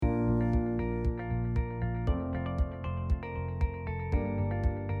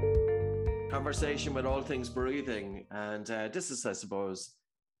conversation with all things breathing. And this is, I suppose,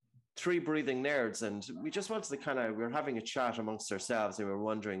 three breathing nerds. And we just wanted to we were having a chat amongst ourselves and we were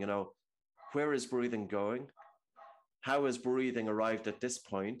wondering, where is breathing going? How has breathing arrived at this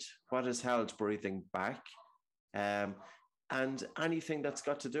point? What has held breathing back? And anything that's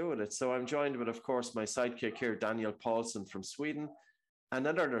got to do with it. So I'm joined with, of course, my sidekick here, Daniel Paulson from Sweden. And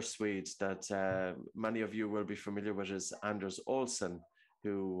another Swede that many of you will be familiar with is Anders Olsson,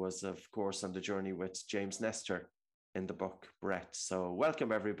 who was, of course, on the journey with James Nestor in the book Brett. So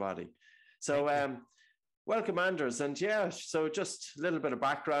welcome, everybody. So welcome, Anders. And so just a little bit of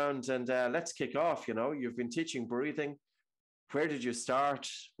background and let's kick off. You've been teaching breathing. Where did you start?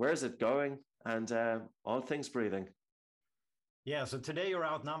 Where is it going? And all things breathing. Yeah, so today you're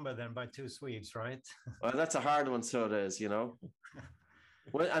outnumbered then by two Swedes, right? Well, that's a hard one, so it is,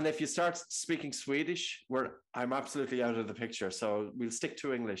 Well, and if you start speaking Swedish, I'm absolutely out of the picture. So we'll stick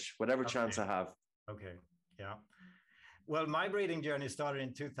to English, whatever chance I have. Okay, yeah. Well, my breathing journey started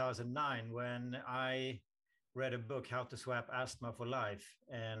in 2009 when I read a book, How to Swap Asthma for Life.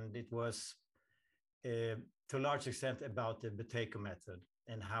 And it was, to a large extent, about the Buteyko method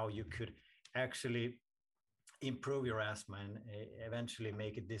and how you could actually improve your asthma and eventually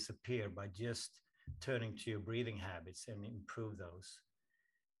make it disappear by just turning to your breathing habits and improve those.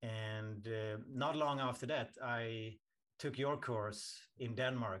 And not long after that, I took your course in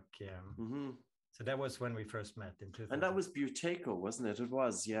Denmark. So that was when we first met in 2000. And that was Buteyko, wasn't it? It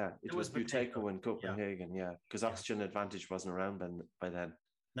was, yeah. It was Buteyko in Copenhagen, yeah. Because Oxygen Advantage wasn't around by then.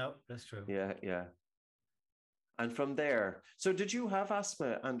 No, that's true. Yeah. And from there, so did you have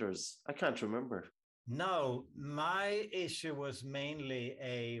asthma, Anders? I can't remember. No, my issue was mainly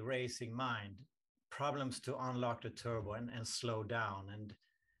a racing mind, problems to unlock the turbo and slow down. And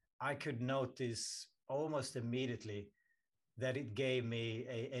I could notice almost immediately that it gave me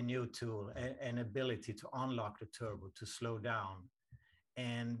a new tool, an ability to unlock the turbo, to slow down.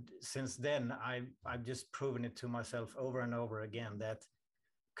 And since then, I've just proven it to myself over and over again that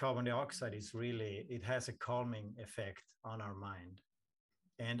carbon dioxide it has a calming effect on our mind.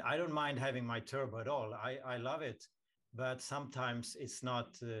 And I don't mind having my turbo at all. I love it, but sometimes it's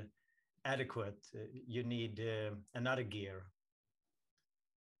not adequate. You need another gear.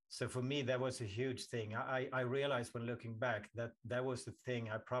 So for me, that was a huge thing. I realized when looking back that was the thing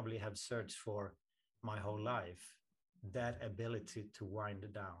I probably have searched for my whole life, that ability to wind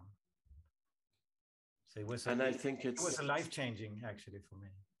it down. So it was a life-changing actually for me.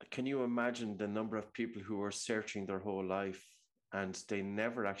 Can you imagine the number of people who were searching their whole life and they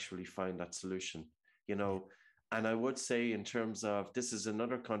never actually find that solution, And I would say in terms of, this is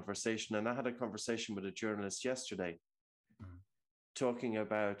another conversation, and I had a conversation with a journalist yesterday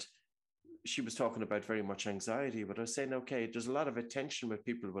she was talking about very much anxiety, but I was saying, okay, there's a lot of attention with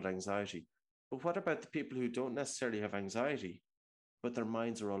people with anxiety, but what about the people who don't necessarily have anxiety, but their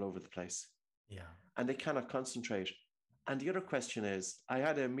minds are all over the place? Yeah. And they cannot concentrate. And the other question is, I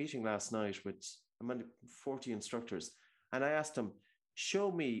had a meeting last night with 40 instructors, and I asked them,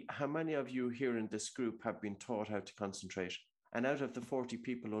 show me how many of you here in this group have been taught how to concentrate. And out of the 40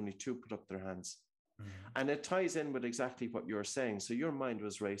 people, only 2 put up their hands. Mm-hmm. And it ties in with exactly what you're saying. So your mind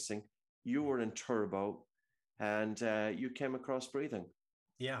was racing, you were in turbo, and you came across breathing.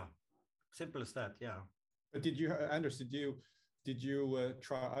 Yeah, simple as that, yeah. But Anders, did you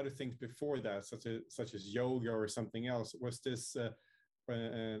try other things before that, such as yoga or something else? Was this...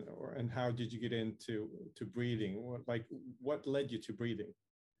 and how did you get into breathing? What led you to breathing?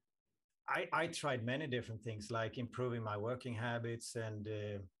 I tried many different things, like improving my working habits and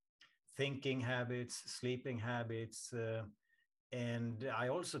thinking habits, sleeping habits. And I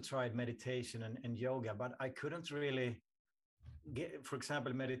also tried meditation and yoga, but I couldn't really get, for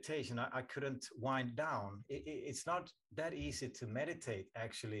example, meditation, I couldn't wind down. It's not that easy to meditate,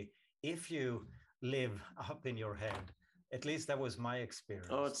 actually, if you live up in your head. At least that was my experience.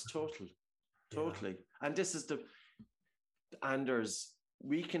 Oh, it's totally. Yeah. And this is Anders,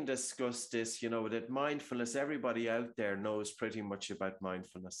 we can discuss this, that mindfulness, everybody out there knows pretty much about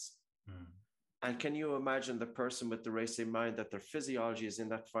mindfulness. And can you imagine the person with the racing mind, that their physiology is in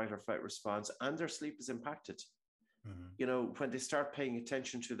that fight or flight response and their sleep is impacted? When they start paying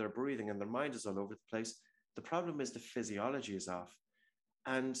attention to their breathing and their mind is all over the place, the problem is the physiology is off.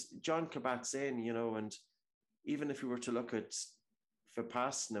 And John Kabat-Zinn, and even if you were to look at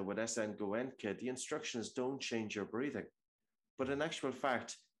Vipassana with SN Goenka, the instructions don't change your breathing. But in actual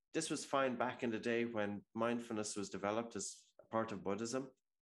fact, this was fine back in the day when mindfulness was developed as a part of Buddhism,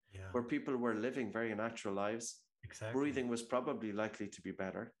 where people were living very natural lives. Exactly. Breathing was probably likely to be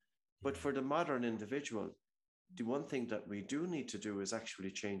better. But for the modern individual, the one thing that we do need to do is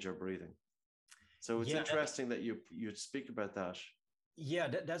actually change our breathing. So it's interesting that you speak about that. Yeah,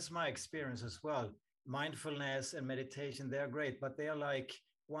 that's my experience as well. Mindfulness and meditation, they're great, but they are like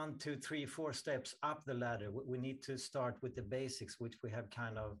 1, 2, 3, 4 steps up the ladder. We need to start with the basics, which we have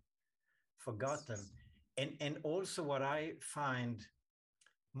kind of forgotten. And also what I find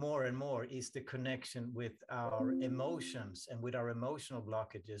more and more is the connection with our emotions and with our emotional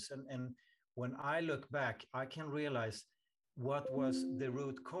blockages. And when I look back, I can realize what was the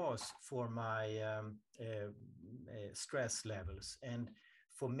root cause for my stress levels. And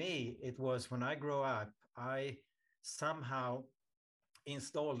for me, it was when I grew up, I somehow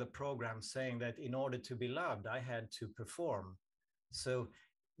installed a program saying that in order to be loved, I had to perform. So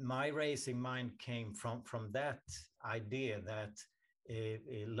my racing mind came from that idea that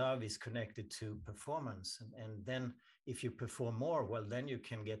love is connected to performance. And then if you perform more, well, then you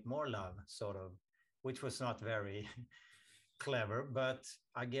can get more love, sort of, which was not very clever, but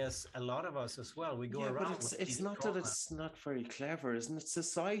I guess a lot of us as well, we go around. But it's not that it's not very clever, isn't it?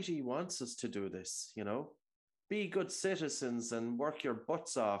 Society wants us to do this, you know? Be good citizens and work your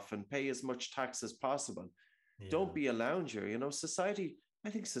butts off and pay as much tax as possible. Yeah. Don't be a lounger, you know? I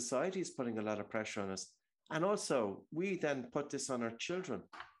think society is putting a lot of pressure on us. And also, we then put this on our children.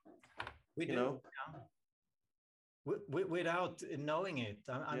 We do, know? Yeah. Without knowing it.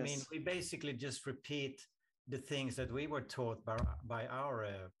 I mean, we basically just repeat the things that we were taught by our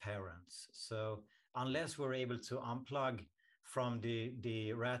parents. So unless we're able to unplug from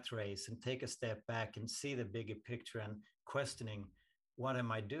the rat race and take a step back and see the bigger picture and questioning, what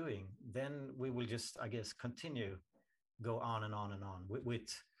am I doing? Then we will just, I guess, continue, go on and on and on with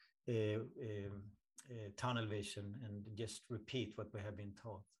tunnel vision and just repeat what we have been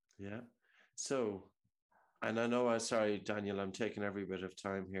taught. Yeah. So, and I know, sorry, Daniel, I'm taking every bit of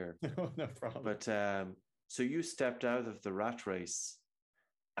time here. No problem. But so you stepped out of the rat race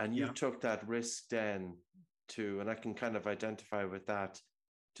and you took that risk then to, and I can kind of identify with that,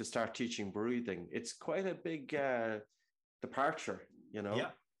 to start teaching breathing. It's quite a big departure, you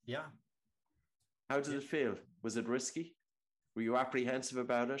know? Yeah. How did it feel? Was it risky? Were you apprehensive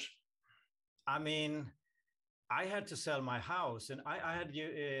about it? I mean, I had to sell my house, and I had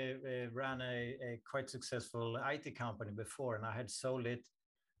ran a quite successful IT company before, and I had sold it,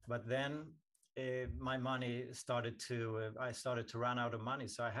 but then my money started to run out of money,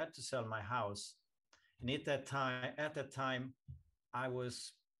 so I had to sell my house. And at that time, I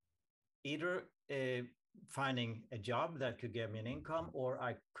was either finding a job that could give me an income, or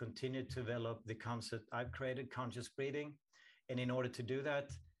I continued to develop the concept I've created, conscious breathing. And in order to do that,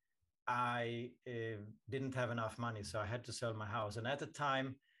 I didn't have enough money, so I had to sell my house. And at the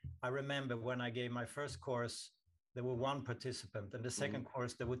time, I remember when I gave my first course, there were 1 participant, and the second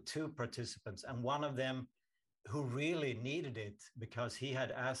course, there were 2 participants, and one of them who really needed it because he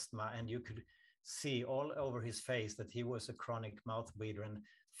had asthma, and you could see all over his face that he was a chronic mouth breather and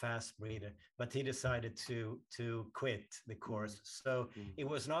fast breather, but he decided to quit the course. So it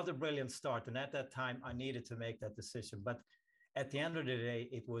was not a brilliant start. And at that time, I needed to make that decision. But at the end of the day,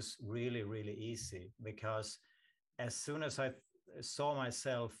 it was really, really easy, because as soon as I saw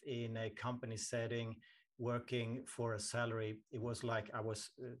myself in a company setting, working for a salary, it was like I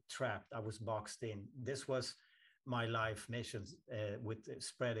was trapped. I was boxed in. This was my life mission with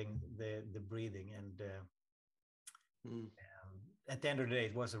spreading the breathing. And at the end of the day,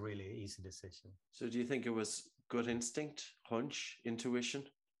 it was a really easy decision. So do you think it was good instinct, hunch, intuition?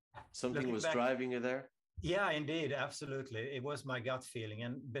 Something was driving you there? Yeah, indeed. Absolutely. It was my gut feeling.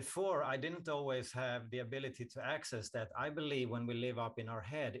 And before, I didn't always have the ability to access that. I believe when we live up in our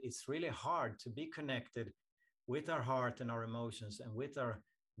head, it's really hard to be connected with our heart and our emotions and with our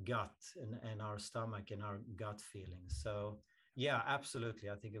gut and our stomach and our gut feelings. So yeah, absolutely.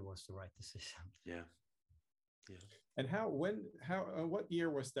 I think it was the right decision. Yeah. And what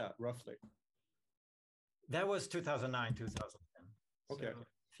year was that roughly? That was 2009, 2010. Okay. So,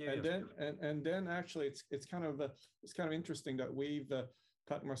 and then actually it's kind of interesting that we've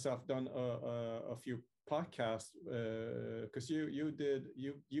Pat and myself done a few podcasts because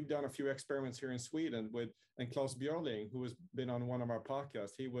you've done a few experiments here in Sweden and Klaus Björling, who has been on one of our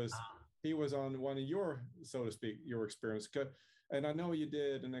podcasts. He was on one of your, so to speak, your experience. And I know you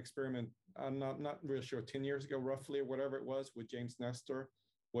did an experiment, I'm not really sure, 10 years ago, roughly, or whatever it was, with James Nestor,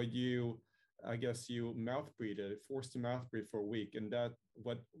 where you mouth breathed, forced to mouth breathe for a week, and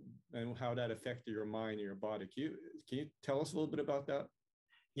how that affected your mind and your body. Can you tell us a little bit about that?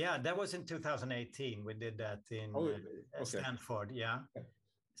 Yeah, that was in 2018. We did that in Stanford. Yeah. Okay.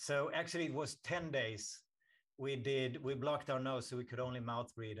 So actually it was 10 days. We blocked our nose so we could only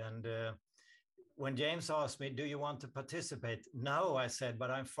mouth breathe. And when James asked me, "Do you want to participate?" No, I said,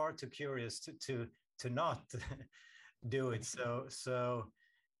 but I'm far too curious to not do it. So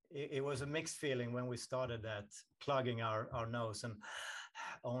it was a mixed feeling when we started that, plugging our nose and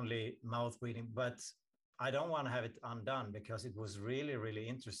only mouth breathing. But I don't want to have it undone, because it was really, really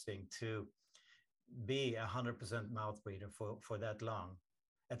interesting to be 100% mouth breather for that long.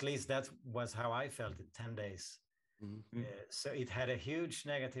 At least that was how I felt it, 10 days. Mm-hmm. So it had a huge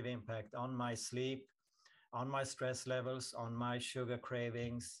negative impact on my sleep, on my stress levels, on my sugar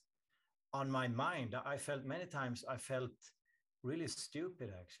cravings, on my mind. I felt many times, I felt really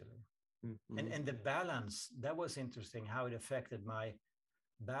stupid, actually. Mm-hmm. And the balance, that was interesting, how it affected my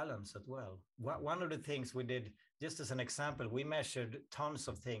balance as well. One of the things we did, just as an example, we measured tons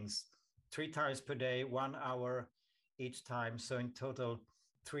of things, 3 times per day, 1 hour each time. So in total,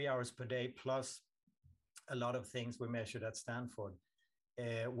 3 hours per day, plus a lot of things we measured at Stanford.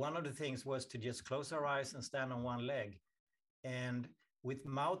 One of the things was to just close our eyes and stand on one leg. And with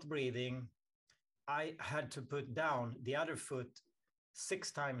mouth breathing, I had to put down the other foot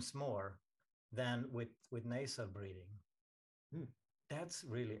 6 times more than with nasal breathing. That's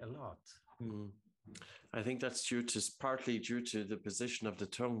really a lot. I think that's partly due to the position of the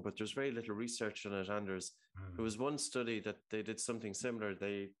tongue, but there's very little research on it, Anders. There was one study that they did something similar.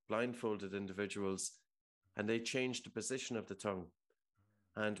 They blindfolded individuals and they changed the position of the tongue.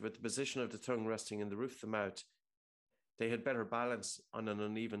 And with the position of the tongue resting in the roof of the mouth, they had better balance on an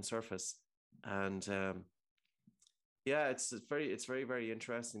uneven surface. And it's very, very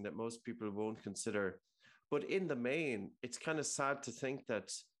interesting that most people won't consider. But in the main, it's kind of sad to think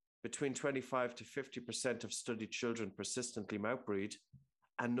that between 25 to 50% of studied children persistently mouth breathe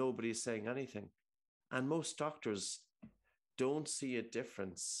and nobody is saying anything. And most doctors don't see a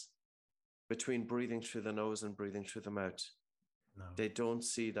difference between breathing through the nose and breathing through the mouth. No. They don't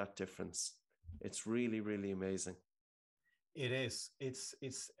see that difference. It's really, really amazing. It is. It's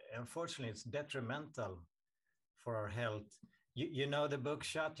unfortunately, it's detrimental for our health. You know the book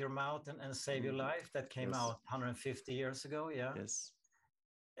Shut Your Mouth and Save Your Life that came out 150 years ago? Yeah. Yes.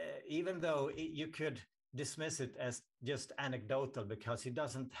 Even though you could dismiss it as just anecdotal because it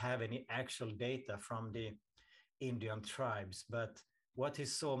doesn't have any actual data from the Indian tribes. But what he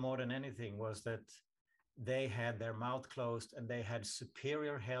saw more than anything was that they had their mouth closed and they had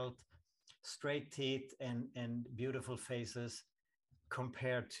superior health, straight teeth and beautiful faces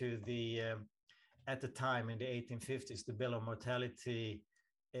compared to the, at the time in the 1850s, the bill of mortality,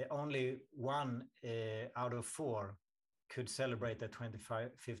 only 1 out of 4 could celebrate their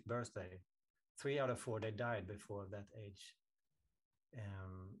 25th birthday. 3 out of 4, they died before that age.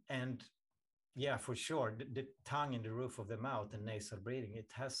 And yeah, for sure, the tongue in the roof of the mouth and nasal breathing,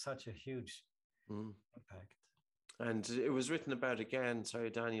 it has such a huge impact. And it was written about again,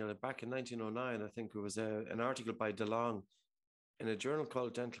 Daniel, back in 1909, I think it was an article by DeLong in a journal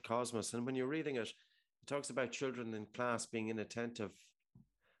called Dental Cosmos. And when you're reading it, it talks about children in class being inattentive.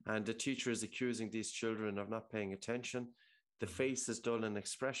 And the teacher is accusing these children of not paying attention. The face is dull and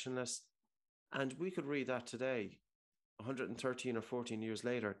expressionless. And we could read that today, 113 or 14 years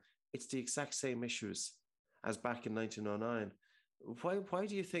later. It's the exact same issues as back in 1909. Why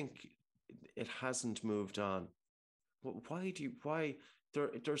do you think it hasn't moved on? Why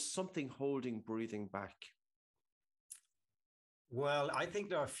there's something holding breathing back? Well, I think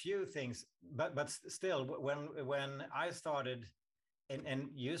there are a few things, but still, when I started, and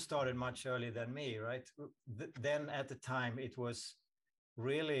you started much earlier than me, right? Then at the time, it was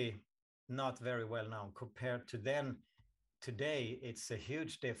really not very well known compared to then. Today, it's a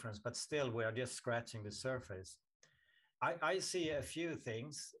huge difference, but still, we are just scratching the surface. I see a few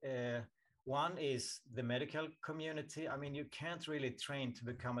things. One is the medical community. I mean, you can't really train to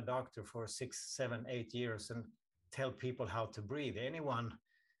become a doctor for 6, 7, 8 years and tell people how to breathe. Anyone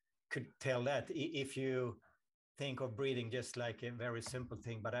could tell that if you think of breathing just like a very simple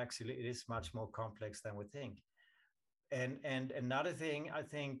thing, but actually it is much more complex than we think. And another thing, I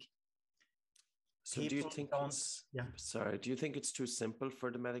think. So do you think do you think it's too simple for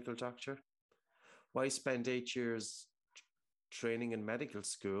the medical doctor? Why spend 8 years training in medical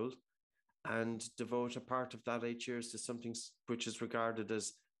school and devote a part of that 8 years to something which is regarded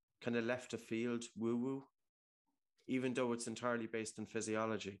as kind of left of field woo-woo, even though it's entirely based in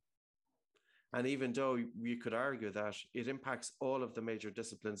physiology? And even though you could argue that it impacts all of the major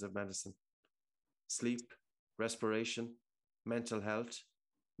disciplines of medicine: sleep, respiration, mental health,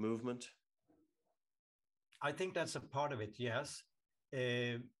 movement. I think that's a part of it, yes.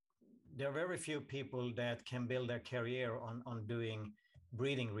 There are very few people that can build their career on doing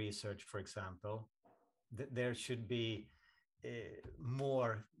breathing research, for example. There should be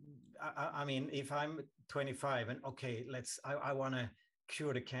more. I mean, if I'm 25 and okay, I want to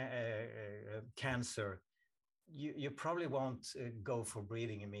cure the cancer, you probably won't go for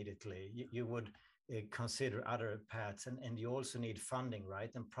breathing immediately. You would consider other paths, and you also need funding,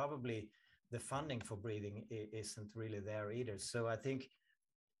 right? And probably the funding for breathing isn't really there either. So I think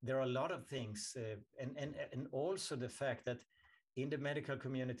there are a lot of things, and also the fact that in the medical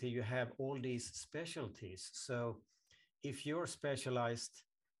community you have all these specialties. So if you're specialized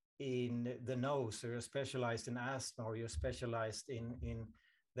in the nose, or you're specialized in asthma, or you're specialized in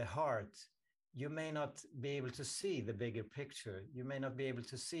the heart, you may not be able to see the bigger picture. You may not be able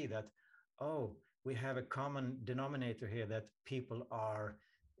to see that, oh, we have a common denominator here, that people are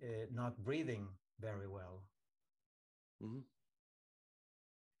not breathing very well. Mm-hmm.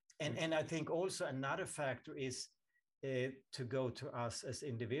 And I think also another factor is to go to us as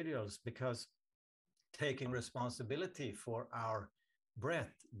individuals, because taking responsibility for our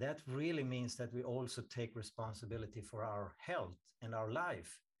breath, that really means that we also take responsibility for our health and our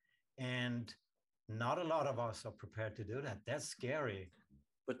life. And not a lot of us are prepared to do that. That's scary.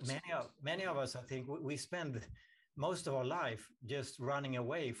 But many of us, I think, we spend most of our life just running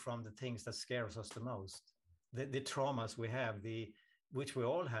away from the things that scares us the most, the traumas we have, which we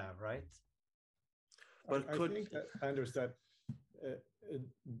all have, right? But I think that, Anders, that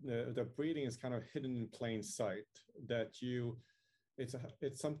the breathing is kind of hidden in plain sight. That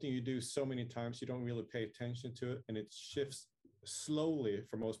it's something you do so many times, you don't really pay attention to it, and it shifts slowly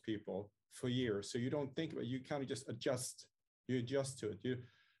for most people for years. So you don't think about it, you kind of just adjust. You adjust to it.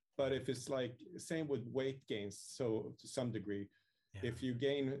 But if it's like same with weight gains, so to some degree, if you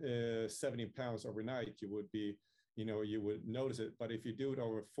gain 70 pounds overnight, you would be, you would notice it. But if you do it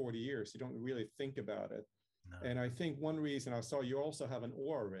over 40 years, you don't really think about it. No. And I think one reason I saw you also have an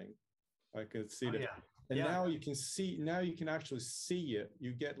Oura ring. I could see that. Yeah. And now you can see. Now you can actually see it.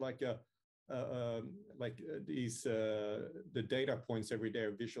 You get like these the data points every day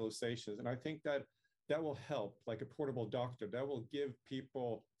of visualizations, and I think that will help, like a portable doctor. That will give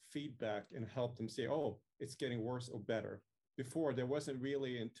people feedback and help them say, oh, it's getting worse or better. Before, there wasn't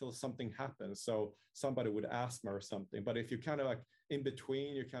really until something happened. So somebody would asthma or something. But if you're kind of like in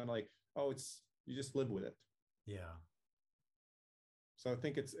between, you're kind of like, oh, you just live with it. Yeah. So I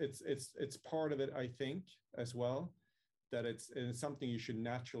think it's part of it, I think, as well, that it's something you should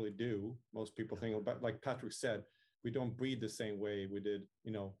naturally do. Most people think about, like Patrick said, we don't breathe the same way we did,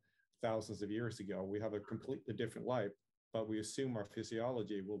 thousands of years ago. We have a completely different life, but we assume our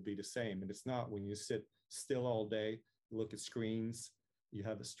physiology will be the same. And it's not. When you sit still all day, look at screens, you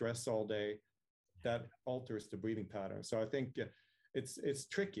have the stress all day, that alters the breathing pattern. So I think it's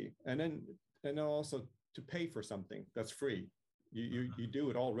tricky. And then also to pay for something that's free, you do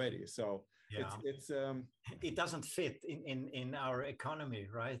it already. So it doesn't fit in our economy,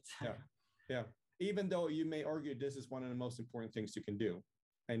 right? Yeah. Even though you may argue this is one of the most important things you can do,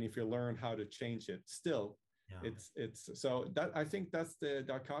 and if you learn how to change it, still, it's so that I think that's the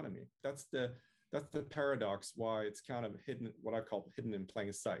dichotomy. That's the paradox why it's kind of hidden, what I call hidden in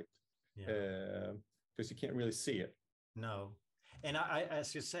plain sight, because you can't really see it. No, and I,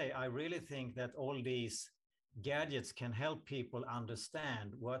 as you say, I really think that all these gadgets can help people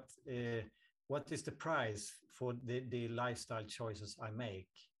understand what is the price for the lifestyle choices I make.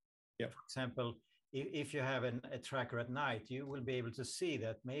 Yeah. For example, if you have a tracker at night, you will be able to see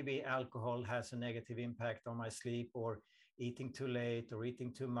that maybe alcohol has a negative impact on my sleep, or eating too late, or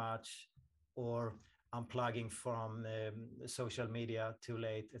eating too much, or unplugging from social media too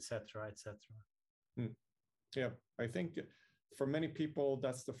late, etc., etc. Yeah, I think for many people,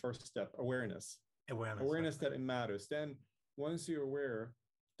 that's the first step, awareness. Awareness that it matters. Then once you're aware,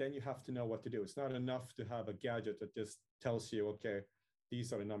 then you have to know what to do. It's not enough to have a gadget that just tells you, okay,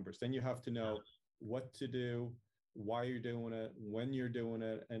 these are the numbers. Then you have to know what to do, why you're doing it, when you're doing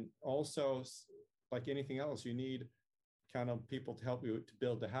it. And also, like anything else, you need kind of people to help you to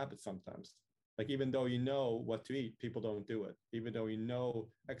build the habit sometimes. Like, even though you know what to eat, people don't do it. Even though you know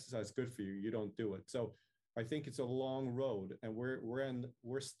exercise is good for you, you don't do it. So I think it's a long road, and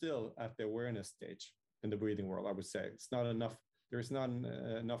we're still at the awareness stage in the breathing world. I would say it's not enough. There's not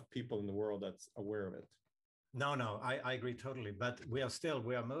enough people in the world that's aware of it. No, I agree totally. But we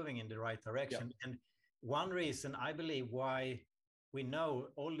are moving in the right direction. Yeah. And one reason I believe why we know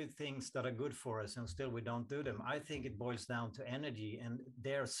all the things that are good for us and still we don't do them, I think it boils down to energy, and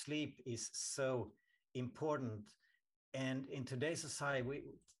their sleep is so important. And in today's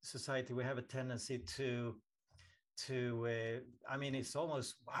society, we have a tendency to I mean, it's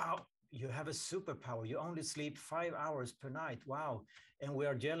almost, wow, you have a superpower. You only sleep 5 hours per night. Wow. And we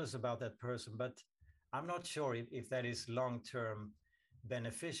are jealous about that person. But I'm not sure if that is long-term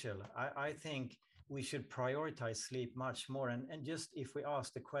beneficial. I think we should prioritize sleep much more. And just if we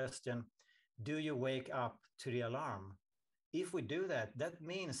ask the question, do you wake up to the alarm? If we do that, that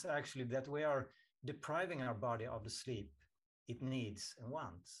means actually that we are depriving our body of the sleep it needs and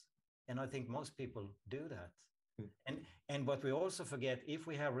wants. And I think most people do that. And what we also forget, if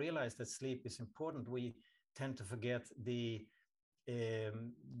we have realized that sleep is important, we tend to forget the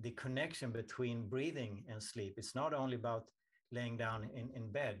connection between breathing and sleep. It's not only about laying down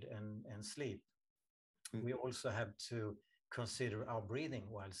in bed and sleep. We also have to consider our breathing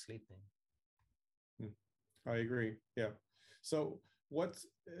while sleeping. I agree. Yeah. So what's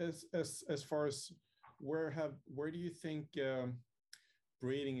as far as where do you think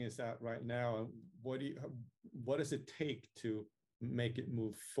breathing is at right now, and what does it take to make it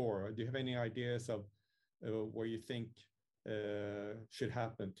move forward? Do you have any ideas of where you think should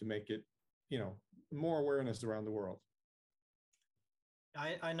happen to make it, more awareness around the world?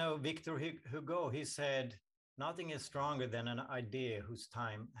 I know Victor Hugo, he said, nothing is stronger than an idea whose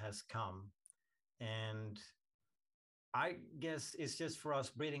time has come. And I guess it's just for us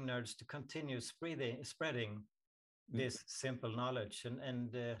breathing nerds to continue spreading this simple knowledge.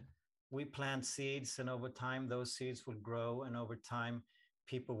 And we plant seeds, and over time, those seeds will grow. And over time,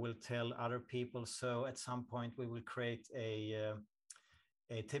 people will tell other people. So at some point, we will create a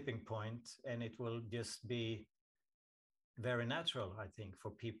tipping point, and it will just be very natural, I think, for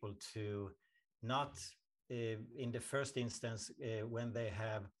people to not, in the first instance, when they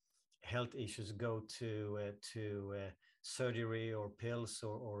have health issues, go to surgery or pills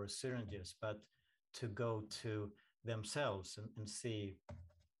or syringes, but to go to themselves and see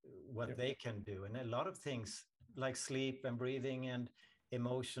what they can do. And a lot of things like sleep and breathing and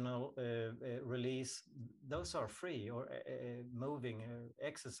emotional release, those are free, or moving,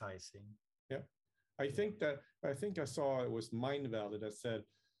 exercising. Yeah. I think I saw it was Mind Valley that said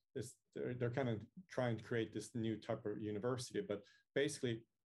this, they're kind of trying to create this new type of university, but basically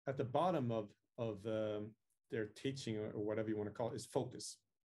at the bottom of their teaching, or whatever you want to call it, is focus.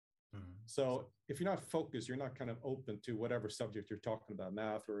 So if you're not focused, you're not kind of open to whatever subject you're talking about,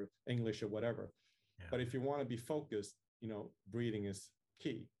 math or English or whatever. Yeah. But if you want to be focused, breathing is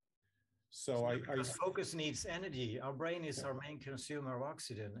key. So focus needs energy. Our brain is our main consumer of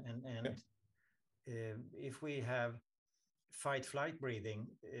oxygen, and if we have fight-flight breathing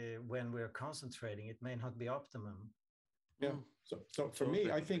when we're concentrating, it may not be optimum. Yeah. So for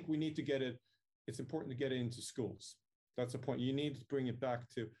me, I think we need to get it. It's important to get it into schools. That's the point. You need to bring it back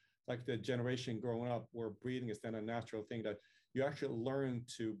to like the generation growing up, where breathing is then a natural thing, that you actually learn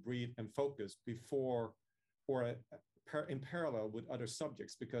to breathe and focus before, or in parallel with other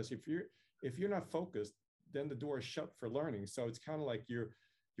subjects. Because if you're not focused, then the door is shut for learning. So it's kind of like you're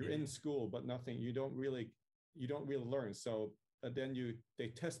in school, but you don't really learn. So then they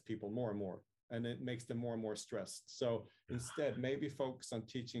test people more and more, and it makes them more and more stressed. So instead, maybe focus on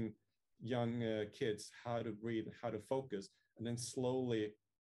teaching young kids how to breathe, how to focus, and then slowly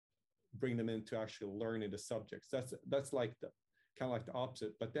bring them into actually learning the subjects. That's like the kind of like the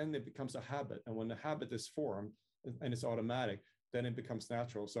opposite. But then it becomes a habit, and when the habit is formed and it's automatic, then it becomes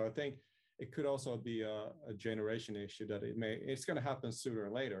natural. So I think it could also be a generation issue, that it's going to happen sooner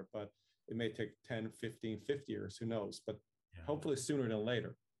or later, but it may take 10, 15, 50 years, who knows, but hopefully sooner than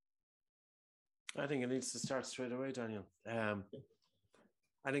later. I think it needs to start straight away, Daniel.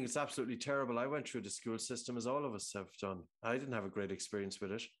 I think it's absolutely terrible. I went through the school system, as all of us have done. I didn't have a great experience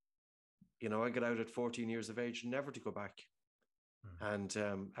with it. I got out at 14 years of age, never to go back. And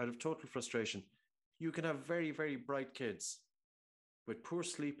out of total frustration. You can have very, very bright kids with poor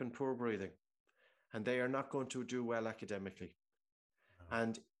sleep and poor breathing, and they are not going to do well academically.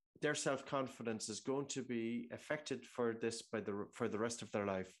 And their self-confidence is going to be affected for the rest of their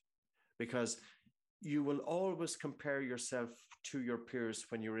life, because you will always compare yourself to your peers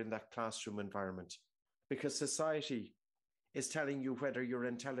when you're in that classroom environment, because society is telling you whether you're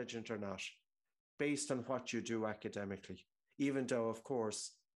intelligent or not based on what you do academically, even though, of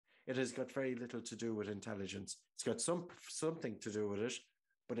course, it has got very little to do with intelligence. It's got something to do with it,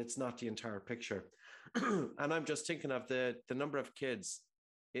 but it's not the entire picture. And I'm just thinking of the number of kids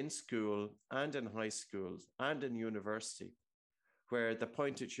in school and in high schools and in university, where the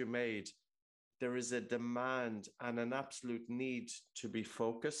point that you made, there is a demand and an absolute need to be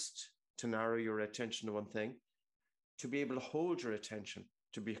focused, to narrow your attention to one thing, to be able to hold your attention,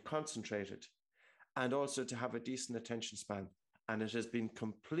 to be concentrated, and also to have a decent attention span. And it has been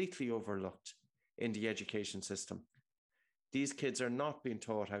completely overlooked in the education system. These kids are not being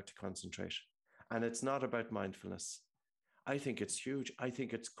taught how to concentrate, and it's not about mindfulness. I think it's huge. I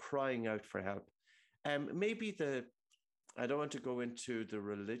think it's crying out for help. Maybe the I don't want to go into the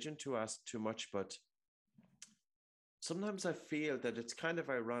religion to ask too much, but sometimes I feel that it's kind of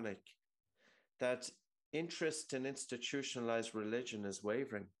ironic that interest in institutionalized religion is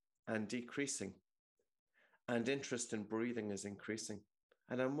wavering and decreasing, and interest in breathing is increasing.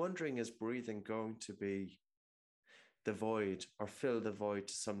 And I'm wondering, is breathing going to be the void or fill the void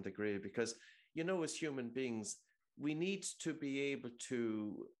to some degree? Because, as human beings, we need to be able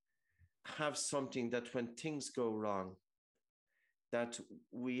to have something that when things go wrong, that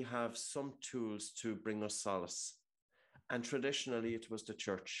we have some tools to bring us solace. And traditionally, it was the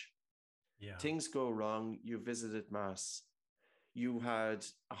church. Yeah. Things go wrong, you visited Mass, you had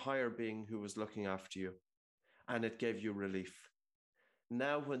a higher being who was looking after you, and it gave you relief.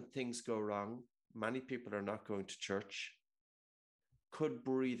 Now, when things go wrong, many people are not going to church. Could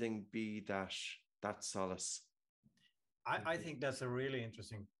breathing be that solace? I think that's a really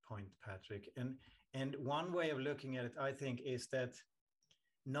interesting point, Patrick. And one way of looking at it, I think, is that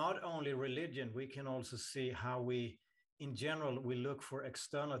not only religion, we can also see how we, in general, we look for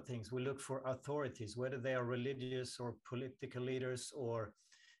external things. We look for authorities, whether they are religious or political leaders or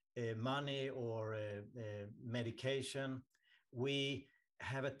money or medication. We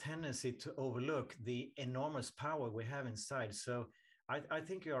have a tendency to overlook the enormous power we have inside. So I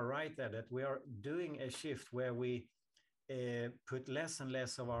think you are right there, that we are doing a shift where we put less and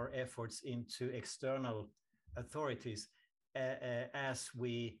less of our efforts into external authorities as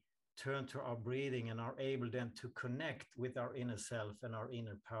we turn to our breathing and are able then to connect with our inner self and our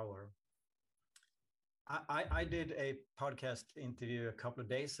inner power. I did a podcast interview a couple of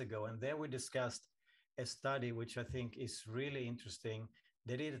days ago, and there we discussed a study which I think is really interesting.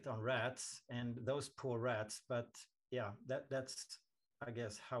 They did it on rats, and those poor rats, but yeah, that's, I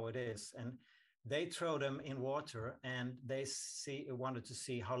guess, how it is. And they throw them in water, and they wanted to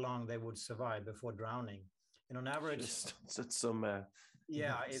see how long they would survive before drowning. And on average, it's some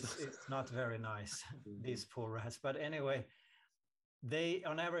yeah, it's not very nice, these poor rats. But anyway, they,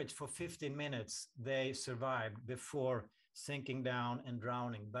 on average, for 15 minutes, they survived before sinking down and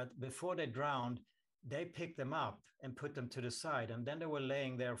drowning. But before they drowned, they picked them up and put them to the side. And then they were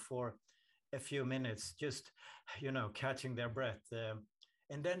laying there for a few minutes, just, catching their breath.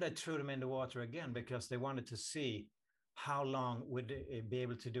 And then they threw them in the water again because they wanted to see how long would they be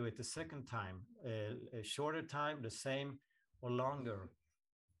able to do it the second time, a shorter time, the same, or longer.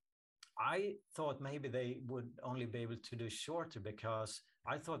 I thought maybe they would only be able to do shorter because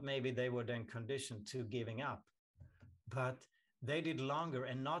I thought maybe they were then conditioned to giving up. But they did longer,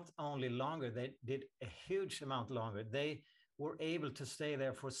 and not only longer, they did a huge amount longer. They were able to stay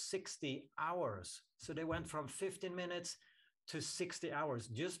there for 60 hours. So they went from 15 minutes to 60 hours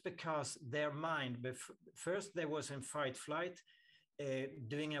just because their mind, first they was in fight flight,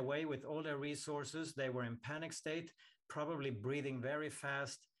 doing away with all their resources. They were in panic state, probably breathing very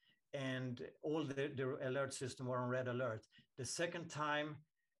fast, and all the alert system were on red alert. The second time,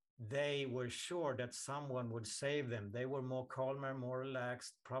 they were sure that someone would save them. They were more calmer, more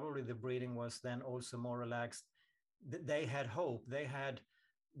relaxed. Probably the breathing was then also more relaxed. They had hope.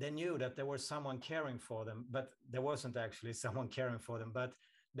 They knew that there was someone caring for them, but there wasn't actually someone caring for them, but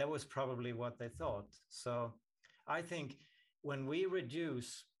that was probably what they thought. So I think when we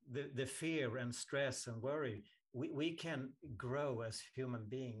reduce the fear and stress and worry, we can grow as human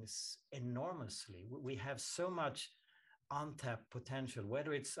beings enormously. We have so much untapped potential,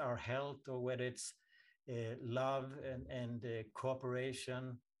 whether it's our health or whether it's love and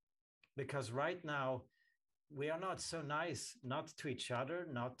cooperation. Because right now, we are not so nice, not to each other,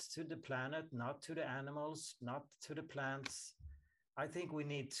 not to the planet, not to the animals, not to the plants. I think we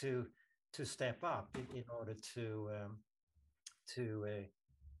need to step up in order to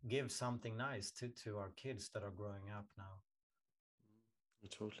give something nice to our kids that are growing up now. I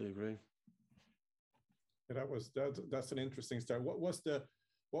totally agree. Yeah, that's an interesting start. What was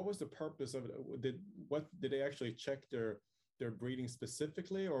the purpose of it? Did they actually check their breeding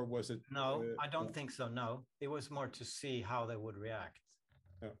specifically, or was it? No, I don't think so. No, it was more to see how they would react.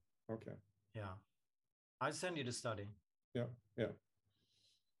 Yeah. Okay. Yeah, I'll send you the study. Yeah.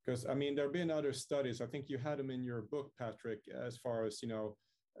 Because I mean, there have been other studies. I think you had them in your book, Patrick, as far as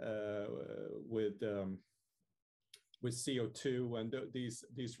with CO2 and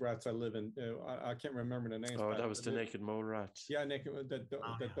these rats I live in. I can't remember the names. Oh, that was the naked mole rat. Yeah, naked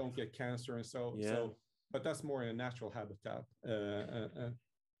that don't get cancer, and so yeah. So, but that's more in a natural habitat.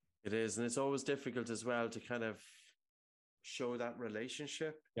 It is, and it's always difficult as well to kind of show that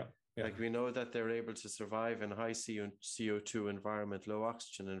relationship. Yeah. Like we know that they're able to survive in high CO2 environment, low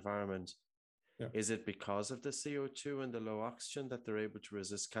oxygen environment. Yeah. Is it because of the CO2 and the low oxygen that they're able to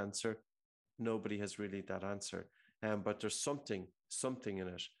resist cancer? Nobody has really that answer. but there's something in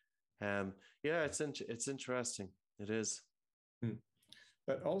it. Yeah, it's interesting. It is.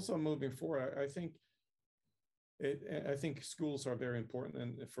 But also moving forward, I think schools are very important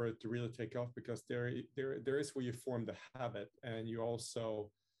and for it to really take off, because there is where you form the habit, and you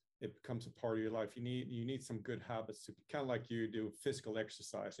also, it becomes a part of your life. You need some good habits to, kind of like you do physical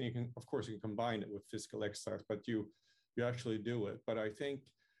exercise, and you can, of course, you can combine it with physical exercise, but you actually do it. But I think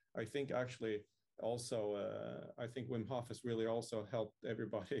actually also I think Wim Hof has really also helped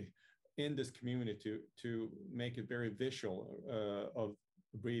everybody in this community to make it very visual of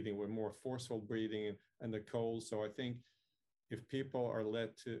breathing, with more forceful breathing and the cold. So I think if people are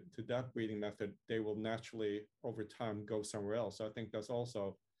led to that breathing method, they will naturally over time go somewhere else. So I think that's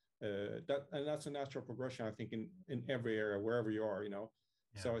also that's a natural progression, I think, in every area, wherever you are, Yeah.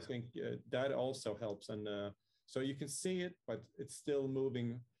 So I think that also helps. And so you can see it, but it's still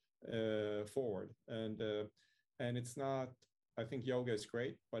moving forward. And it's not, I think yoga is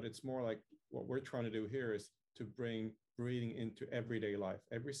great, but it's more like what we're trying to do here is to bring breathing into everyday life,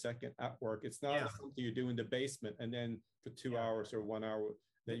 every second at work. It's not something you do in the basement and then for 2 hours or 1 hour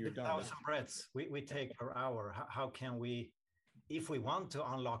that you're done. 1,000 breaths we take per hour. How can we, if we want to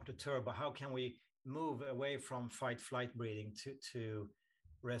unlock the turbo, how can we move away from fight-flight breathing to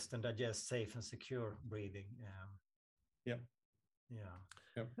rest and digest, safe and secure breathing? Yeah.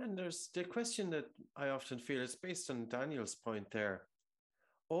 And there's the question that I often feel is based on Daniel's point there.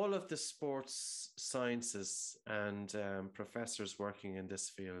 All of the sports sciences and professors working in this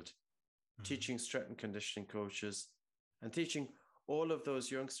field, teaching strength and conditioning coaches, and teaching all of those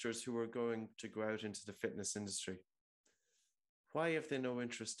youngsters who are going to go out into the fitness industry, why have they no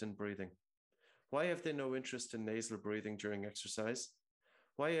interest in breathing? Why have they no interest in nasal breathing during exercise?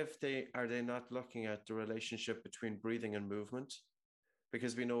 Why are they not looking at the relationship between breathing and movement?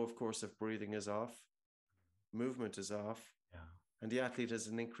 Because we know, of course, if breathing is off, movement is off, and the athlete has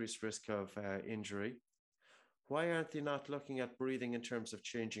an increased risk of injury. Why aren't they not looking at breathing in terms of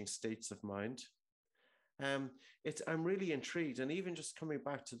changing states of mind? I'm really intrigued. And even just coming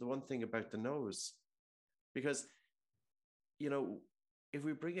back to the one thing about the nose, because, if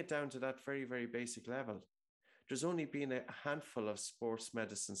we bring it down to that very, very basic level, there's only been a handful of sports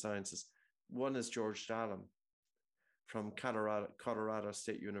medicine sciences. One is George Dallam from Colorado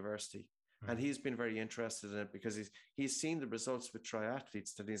State University. And he's been very interested in it because he's seen the results with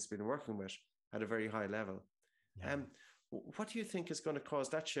triathletes that he's been working with at a very high level. What do you think is going to cause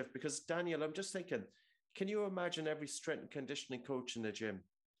that shift? Because Daniel, I'm just thinking, can you imagine every strength and conditioning coach in the gym?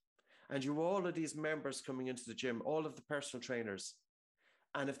 And you have all of these members coming into the gym, all of the personal trainers.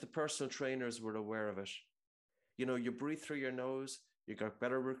 And if the personal trainers were aware of it, you breathe through your nose, you got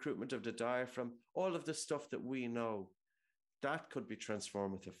better recruitment of the diaphragm, all of the stuff that we know, that could be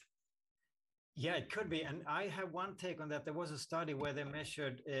transformative. Yeah, it could be. And I have one take on that. There was a study where they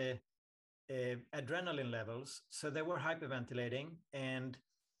measured adrenaline levels. So they were hyperventilating and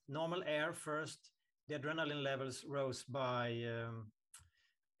normal air first. The adrenaline levels rose by,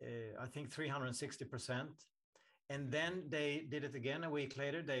 I think, 360%. And then they did it again a week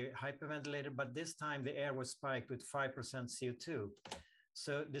later. They hyperventilated, but this time the air was spiked with 5% CO2.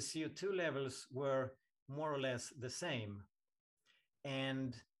 So the CO2 levels were more or less the same.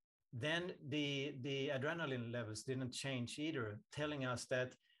 And then the adrenaline levels didn't change either, telling us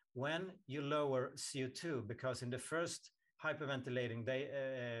that when you lower CO2, because in the first hyperventilating,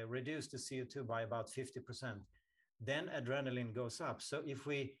 they reduced the CO2 by about 50%, then adrenaline goes up. So if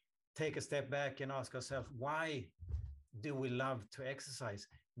we take a step back and ask ourselves, why do we love to exercise?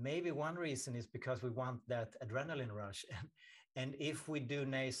 Maybe one reason is because we want that adrenaline rush. And if we do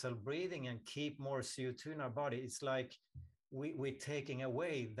nasal breathing and keep more CO2 in our body, it's like we're taking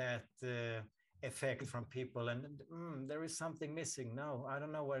away that effect from people. And there is something missing. No, I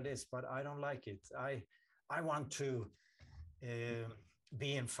don't know what it is, but I don't like it. I want to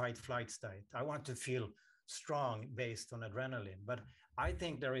be in fight-flight state. I want to feel strong based on adrenaline. But I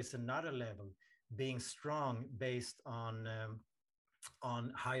think there is another level, being strong based on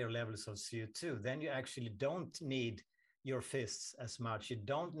higher levels of CO2. Then you actually don't need your fists as much. You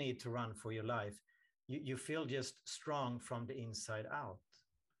don't need to run for your life. You feel just strong from the inside out.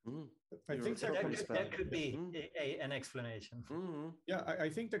 I think that could be an explanation. Yeah, I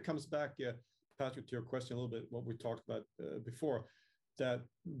think that comes back, Patrick, to your question a little bit, what we talked about before, that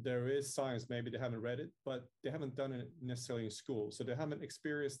there is science, maybe they haven't read it, but they haven't done it necessarily in school. So they haven't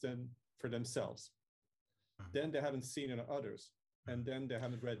experienced them for themselves. Then they haven't seen it on others. And then they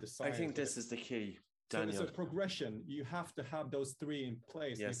haven't read the science. I think this is the key, Daniel. So it's a progression. You have to have those three in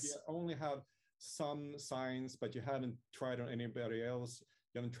place. Yes. If you only have some science, but you haven't tried on anybody else,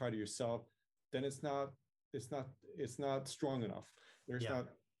 you haven't tried it yourself, then it's not it's not strong enough. There's not.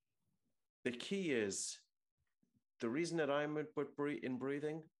 The key is the reason that I'm in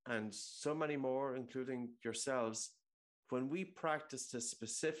breathing, and so many more, including yourselves, when we practiced a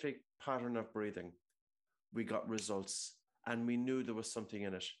specific pattern of breathing, we got results and we knew there was something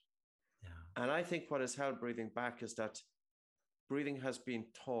in it. Yeah. And I think what has held breathing back is that breathing has been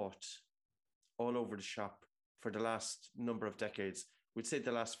taught all over the shop for the last number of decades. We'd say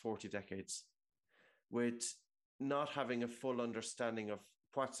the last 40 decades, with not having a full understanding of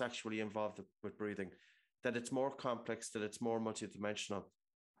what's actually involved with breathing, that it's more complex, that it's more multidimensional,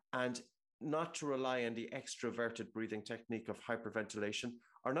 and not to rely on the extroverted breathing technique of hyperventilation,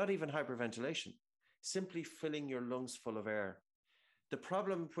 or not even hyperventilation, simply filling your lungs full of air. The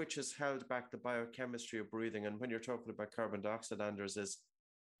problem which has held back the biochemistry of breathing, and when you're talking about carbon dioxide, Anders, is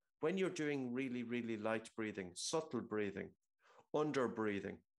when you're doing really, really light breathing, subtle breathing, under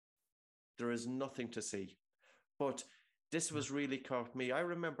breathing, there is nothing to see. But this was really caught me. I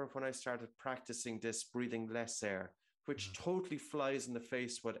remember when I started practicing this breathing less air, which totally flies in the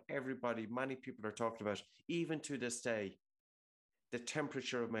face what many people are talking about. Even to this day, the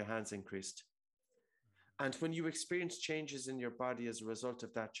temperature of my hands increased. And when you experience changes in your body as a result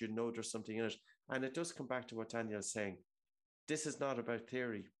of that, you know there's something in it. And it does come back to what Daniel is saying. This is not about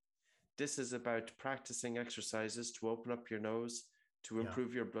theory. This is about practicing exercises to open up your nose, to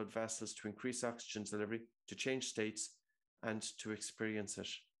improve your blood vessels, to increase oxygen delivery, to change states, and to experience it.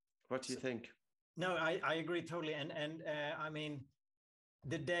 What do you think? No, I agree totally. And I mean,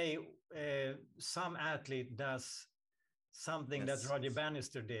 the day some athlete does something that Roger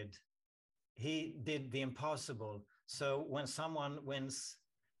Bannister did, he did the impossible. So when someone wins,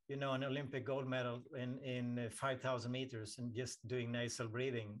 an Olympic gold medal in 5,000 meters and just doing nasal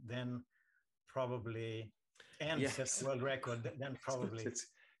breathing, then probably ends at world record. Then probably.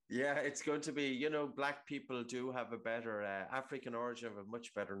 It's going to be, Black people do have a better African origin, have a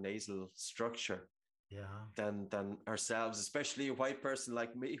much better nasal structure than ourselves, especially a white person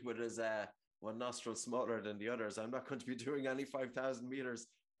like me with his one nostril smaller than the others. I'm not going to be doing any 5,000 meters.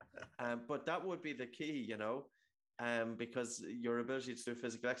 But that would be the key, because your ability to do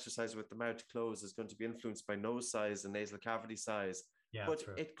physical exercise with the mouth closed is going to be influenced by nose size and nasal cavity size. Yeah, but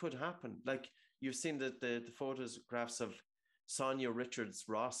true. It could happen. Like you've seen the photographs of Sonia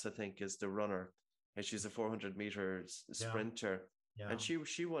Richards-Ross, I think, is the runner, and she's a 400-meter sprinter. Yeah. And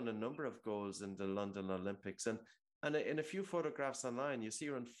she won a number of golds in the London Olympics. And in a few photographs online, you see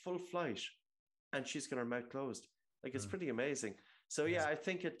her in full flight, and she's got her mouth closed. Like it's pretty amazing. So yeah, I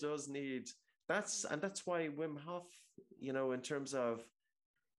think it does need that's why Wim Hof, in terms of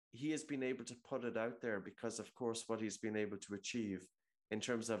he has been able to put it out there because of course what he's been able to achieve in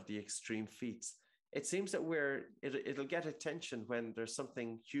terms of the extreme feats. It seems that it'll get attention when there's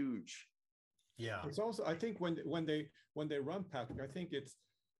something huge. Yeah. It's also, I think when they run, Patrick, I think it's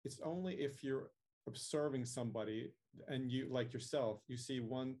only if you're observing somebody and you, like yourself, you see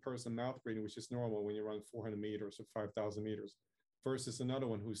one person mouth breathing, which is normal when you run 400 meters or 5,000 meters, versus another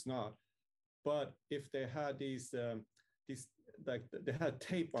one who's not. But if they had these like they had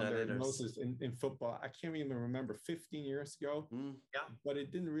tape on their noses in football, I can't even remember 15 years ago. Yeah. But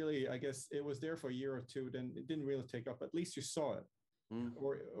it didn't really, I guess it was there for a year or two, then it didn't really take up. At least you saw it.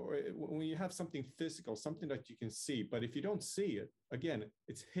 Or when you have something physical, something that you can see, but if you don't see it, again,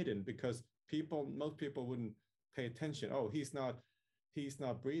 it's hidden because most people wouldn't pay attention. Oh, he's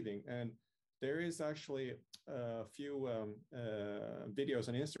not breathing. And there is actually a few videos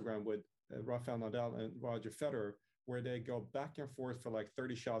on Instagram with Rafael Nadal and Roger Federer, where they go back and forth for like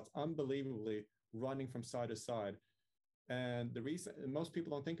 30 shots, unbelievably running from side to side. And the reason, most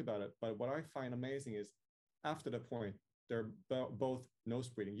people don't think about it, but what I find amazing is after the point, they're both nose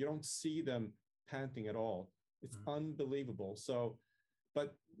breathing. You don't see them panting at all. It's unbelievable. So,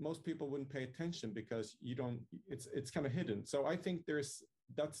 but most people wouldn't pay attention because it's kind of hidden. So I think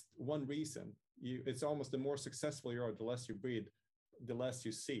that's one reason. It's almost the more successful you are, the less you breathe, the less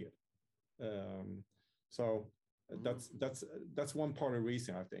you see it. So that's one part of the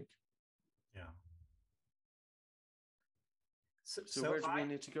reason, I think. Yeah. So where do we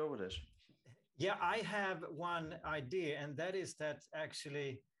need to go with it? Yeah, I have one idea, and that is that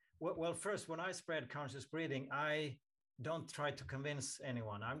actually, well, first, when I spread conscious breathing, I don't try to convince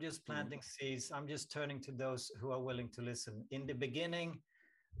anyone. I'm just planting seeds. I'm just turning to those who are willing to listen. In the beginning,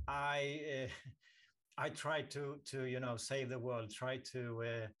 I tried to save the world, try to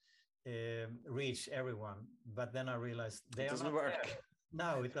reach everyone, but then I realized it doesn't work. There.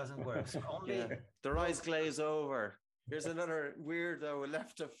 No, it doesn't work. So only their eyes glaze over. Here's another weirdo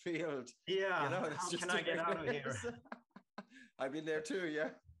left of field. Yeah, how can I get out of here? I've been there too, yeah.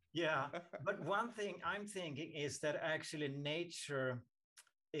 Yeah, but one thing I'm thinking is that actually nature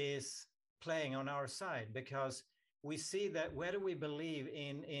is playing on our side, because we see that whether we believe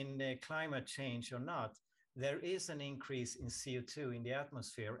in climate change or not, there is an increase in CO2 in the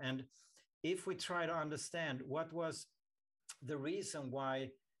atmosphere. And if we try to understand what was the reason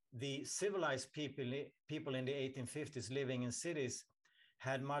why the civilized people in the 1850s living in cities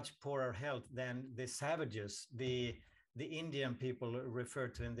had much poorer health than the savages, the Indian people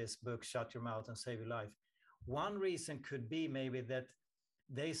referred to in this book, Shut Your Mouth and Save Your Life. One reason could be maybe that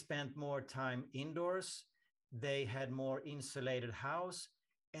they spent more time indoors, they had more insulated house,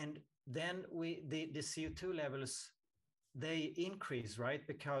 and then the CO2 levels, they increase, right?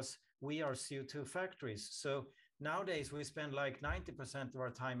 Because we are CO2 factories. So nowadays we spend like 90% of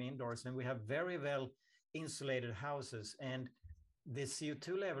our time indoors, and we have very well insulated houses, and the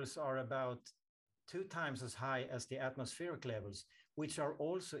CO2 levels are about 2 times as high as the atmospheric levels, which are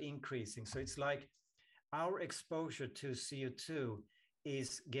also increasing. So it's like our exposure to CO2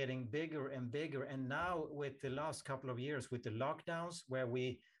 is getting bigger and bigger. And now with the last couple of years, with the lockdowns, where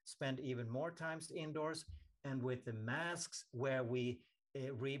we spend even more times indoors, and with the masks, where we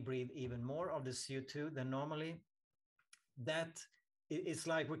rebreathe even more of the CO2 than normally, that it's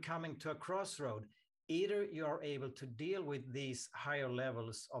like we're coming to a crossroad. Either you are able to deal with these higher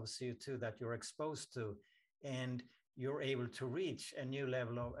levels of CO2 that you're exposed to, and you're able to reach a new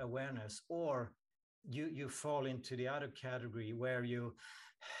level of awareness, or you fall into the other category where you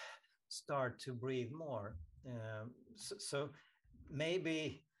start to breathe more. So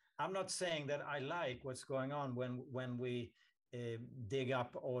maybe I'm not saying that I like what's going on when we dig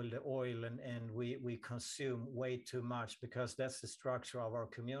up all the oil and we consume way too much, because that's the structure of our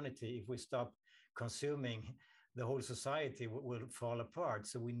community. If we stop consuming, the whole society will fall apart.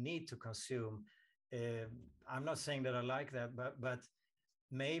 So we need to consume. I'm not saying that I like that, but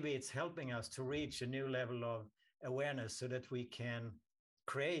maybe it's helping us to reach a new level of awareness so that we can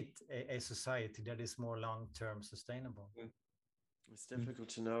create a society that is more long-term sustainable. It's difficult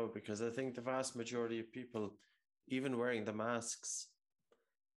to know, because I think the vast majority of people, even wearing the masks,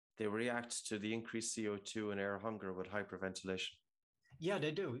 they react to the increased CO2 and air hunger with hyperventilation. Yeah,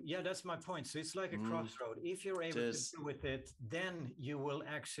 they do. Yeah, that's my point. So it's like a crossroad. If you're able to deal with it, then you will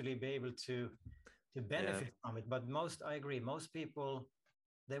actually be able to benefit from it. But I agree, most people,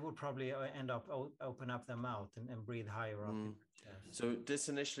 they will probably end up open up their mouth and breathe higher up. So this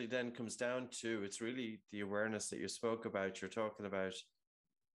initially then comes down to, it's really the awareness that you spoke about. You're talking about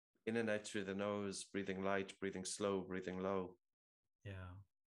in and out through the nose, breathing light, breathing slow, breathing low. Yeah.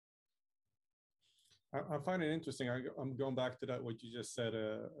 I find it interesting. I'm going back to that, what you just said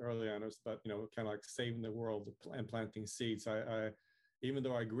earlier, Anders, about, kind of like saving the world and planting seeds. I even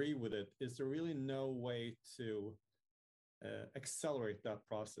though I agree with it, is there really no way to accelerate that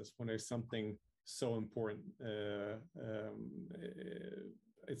process when there's something so important?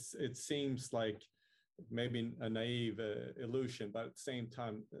 It seems like maybe a naive illusion, but at the same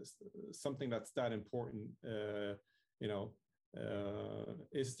time, something that's that important.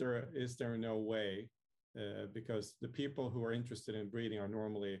 Is there no way? Because the people who are interested in breeding are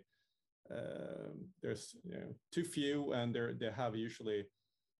normally there's too few, and they have usually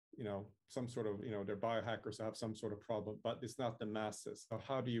some sort of they're biohackers who have some sort of problem, but it's not the masses. So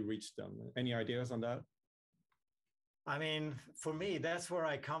how do you reach them? Any ideas on that? I mean, for me, that's where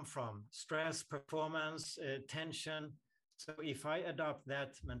I come from. Stress, performance, tension. So if I adopt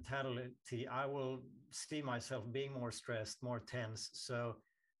that mentality, I will see myself being more stressed, more tense. So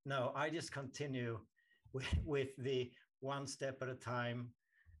no, I just continue with the one step at a time,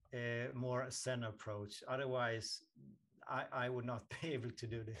 more Zen approach. Otherwise, I would not be able to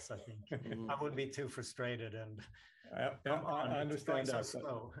do this. I think I would be too frustrated, and I understand that.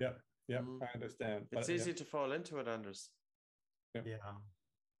 So I understand. It's easy to fall into it, Anders. Yeah.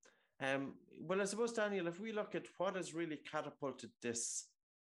 Well, I suppose, Daniel, if we look at what has really catapulted this,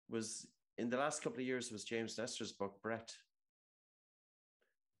 was in the last couple of years, was James Nestor's book, Brett.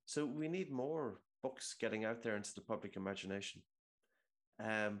 So we need more books getting out there into the public imagination.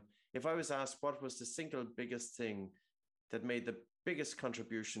 If I was asked what was the single biggest thing that made the biggest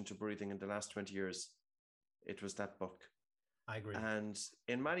contribution to breathing in the last 20 years, it was that book. I agree. And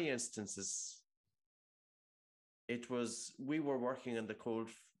in many instances, we were working in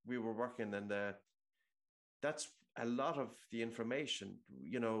that's a lot of the information,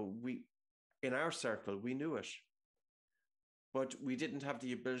 in our circle, we knew it, but we didn't have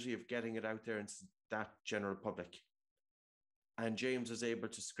the ability of getting it out there into that general public. And James was able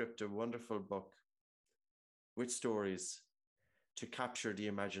to script a wonderful book with stories to capture the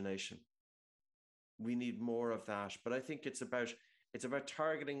imagination. We need more of that. But I think it's about It's about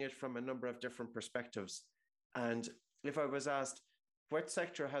targeting it from a number of different perspectives. And if I was asked, what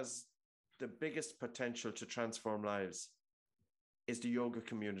sector has the biggest potential to transform lives, is the yoga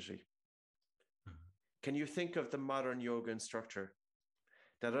community. Can you think of the modern yoga instructor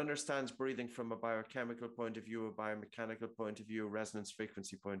that understands breathing from a biochemical point of view, a biomechanical point of view, resonance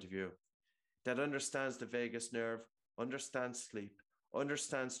frequency point of view, that understands the vagus nerve, understands sleep,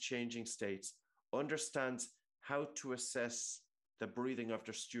 understands changing states, understands how to assess the breathing of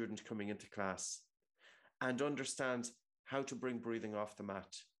their student coming into class, and understands how to bring breathing off the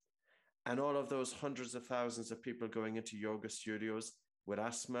mat? And all of those hundreds of thousands of people going into yoga studios with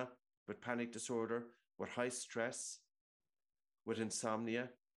asthma, with panic disorder, with high stress, with insomnia,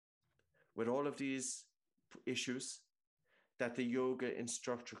 with all of these issues, that the yoga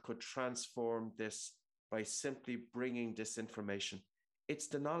instructor could transform this by simply bringing this information. It's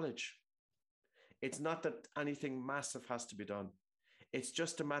the knowledge. It's not that anything massive has to be done. It's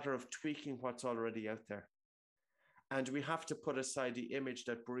just a matter of tweaking what's already out there. And we have to put aside the image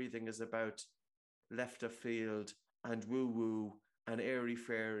that breathing is about left of field and woo-woo and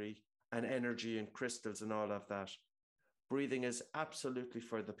airy-fairy and energy and crystals and all of that. Breathing is absolutely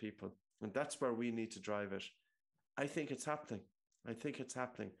for the people. And that's where we need to drive it. I think it's happening.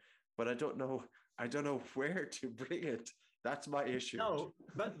 But I don't know where to bring it. That's my issue. No,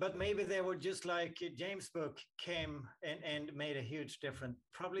 but maybe they would, just like James' book came and made a huge difference.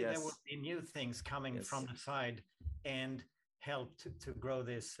 Probably there would be new things coming from the side and help to grow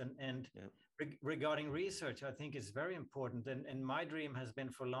this. And regarding research, I think is very important. And my dream has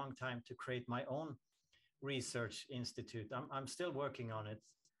been for a long time to create my own research institute. I'm still working on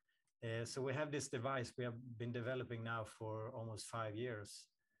it. So we have this device we have been developing now for almost 5 years.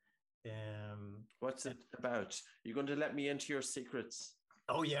 What's it about? You're going to let me into your secrets?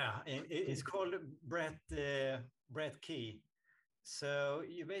 Oh yeah, it's called breath key. So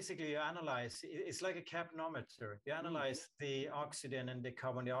you basically analyze. It's like a capnometer. You analyze the oxygen and the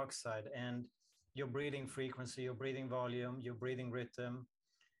carbon dioxide, and your breathing frequency, your breathing volume, your breathing rhythm,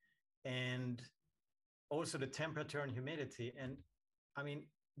 and also the temperature and humidity. And I mean,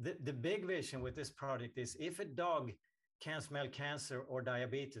 the big vision with this project is, if a dog can smell cancer or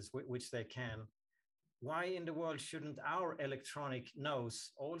diabetes, which they can, why in the world shouldn't our electronic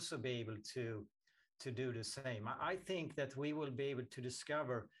nose also be able to do the same? I think that we will be able to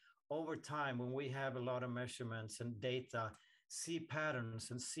discover over time, when we have a lot of measurements and data, see patterns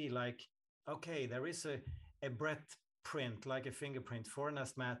and see like, okay, there is a breath print, like a fingerprint for an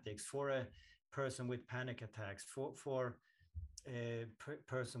asthmatic, for a person with panic attacks, for a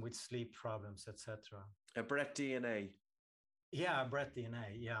person with sleep problems, etc. A breath DNA. Yeah, breath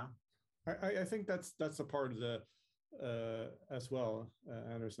DNA. Yeah, I think that's a part of the as well,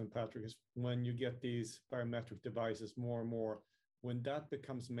 Anderson, Patrick, is when you get these biometric devices more and more, when that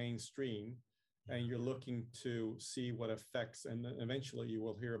becomes mainstream, and you're looking to see what effects, and then eventually you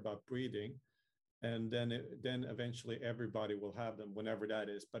will hear about breathing, and then eventually everybody will have them whenever that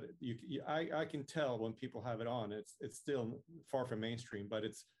is. But I can tell when people have it on, it's still far from mainstream, but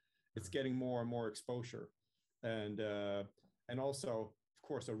it's getting more and more exposure, and also, of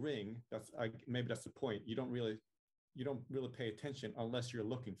course, a ring. Maybe that's the point. You don't really pay attention unless you're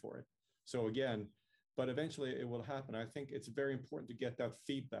looking for it. So again, but eventually it will happen. I think it's very important to get that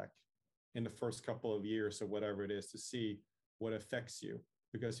feedback in the first couple of years or whatever it is, to see what affects you.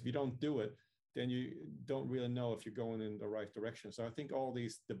 Because if you don't do it, then you don't really know if you're going in the right direction. So I think all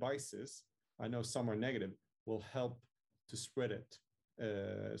these devices, I know some are negative, will help to spread it.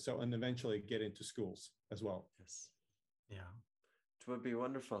 And eventually get into schools as well. Yes. Yeah. It would be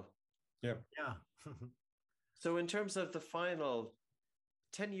wonderful. Yeah. Yeah. So in terms of the final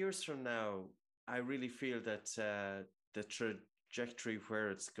 10 years from now, I really feel that the trajectory where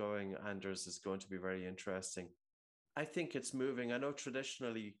it's going, Anders, is going to be very interesting. I think it's moving. I know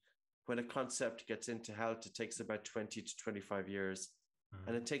traditionally when a concept gets into health, it takes about 20 to 25 years,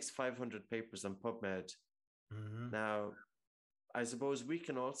 and it takes 500 papers on PubMed. Now, I suppose we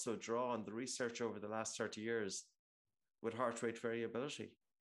can also draw on the research over the last 30 years with heart rate variability.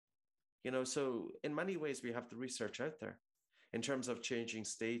 So in many ways, we have the research out there in terms of changing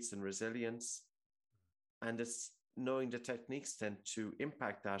states and resilience. And it's knowing the techniques then to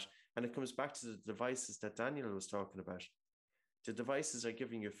impact that. And it comes back to the devices that Daniel was talking about. The devices are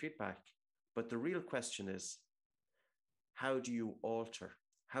giving you feedback. But the real question is, how do you alter?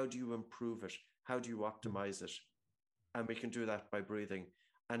 How do you improve it? How do you optimize it? And we can do that by breathing.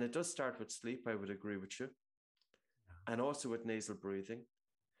 And it does start with sleep, I would agree with you. And also with nasal breathing.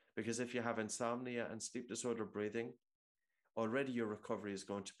 Because if you have insomnia and sleep disorder breathing, already your recovery is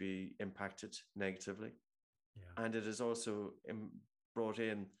going to be impacted negatively. Yeah. and it is also brought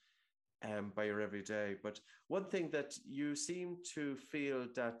in by your everyday. But one thing that you seem to feel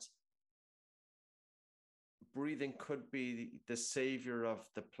that breathing could be the savior of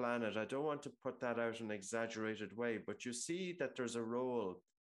the planet. I don't want to put that out in an exaggerated way, but you see that there's a role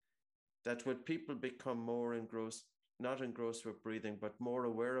that when people become more engrossed, not engrossed with breathing, but more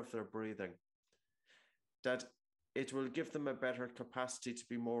aware of their breathing, that it will give them a better capacity to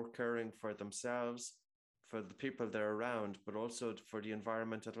be more caring for themselves, for the people they're around, but also for the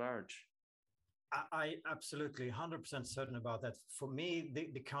environment at large. I absolutely 100% certain about that. For me,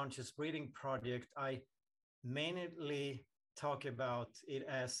 the Conscious Breathing Project, I mainly talk about it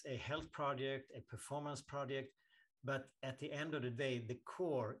as a health project, a performance project, but at the end of the day, the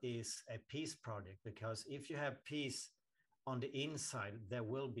core is a peace project, because if you have peace on the inside, there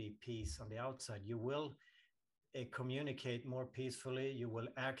will be peace on the outside. You will communicate more peacefully, you will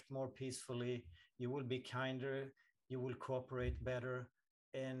act more peacefully, you will be kinder, you will cooperate better.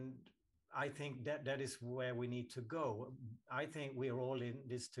 And I think that is where we need to go. I think we're all in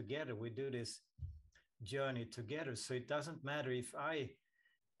this together. We do this journey together. So it doesn't matter if I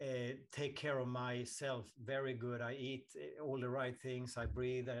take care of myself very good, I eat all the right things, I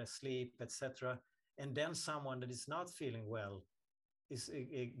breathe, I sleep, etc. And then someone that is not feeling well is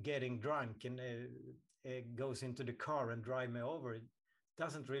getting drunk and goes into the car and drive me over. It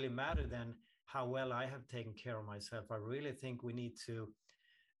doesn't really matter then how well I have taken care of myself. I really think we need to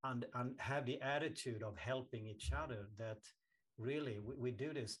and have the attitude of helping each other, that really we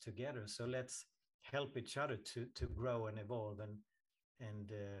do this together. So let's help each other to grow and evolve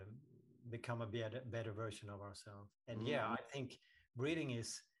and become a better version of ourselves. And yeah, I think breathing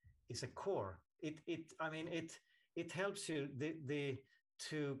is a core. It helps you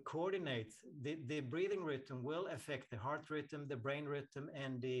to coordinate. The breathing rhythm will affect the heart rhythm, the brain rhythm,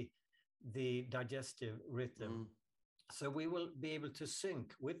 and the digestive rhythm. So we will be able to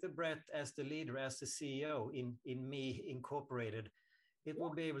sync with the breath as the leader, as the CEO in me incorporated. It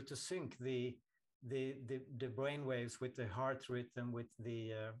will be able to sync the brain waves with the heart rhythm, with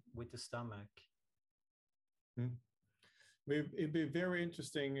the stomach. It'd be very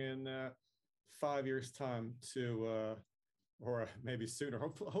interesting in 5 years' time to, or maybe sooner,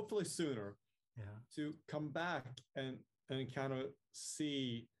 hopefully sooner, to come back and kind of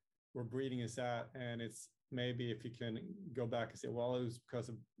see where breathing is at. And it's maybe if you can go back and say, well, it was because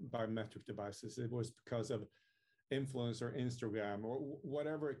of biometric devices, it was because of influence or Instagram or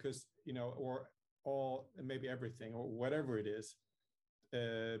whatever, because, or all, maybe everything or whatever it is,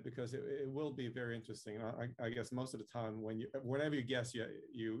 because it will be very interesting. I guess most of the time whenever you guess,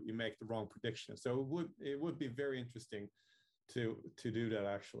 you make the wrong prediction. So it would be very interesting to do that,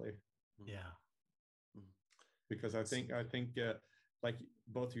 actually. Yeah. Because I think like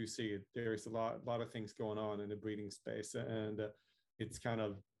both of you see, there's a lot of things going on in the breathing space, and it's kind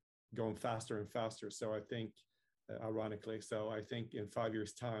of going faster and faster. So I think, ironically, I think in 5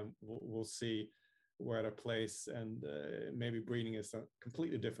 years' time, we'll see we're at a place, and maybe breathing is a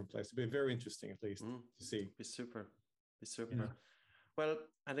completely different place. It'll be very interesting, at least, to see. Be super. Yeah. Well,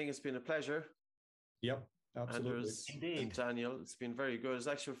 I think it's been a pleasure. Yep, absolutely. Anders Indeed. and Daniel, it's been very good. It's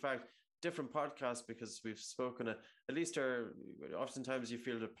actually, in fact, different podcasts, because we've spoken at least oftentimes you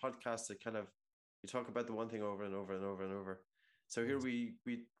feel the podcasts that kind of you talk about the one thing over and over and over and over. So here we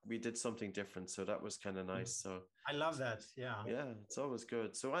did something different, so that was kind of nice. So I love that. Yeah, it's always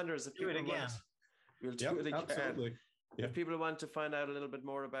good. So Anders, if do it again, we'll do it again. Absolutely. Yeah. If people want to find out a little bit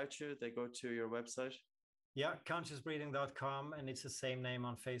more about you, they go to your website. Yeah, consciousbreathing.com, and it's the same name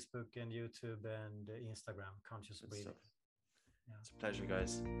on Facebook and YouTube and Instagram, Conscious Breathing. It's a pleasure,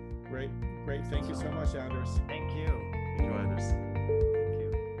 guys. Great. Thank you so much, Anders. Thank you. Thank you, Anders.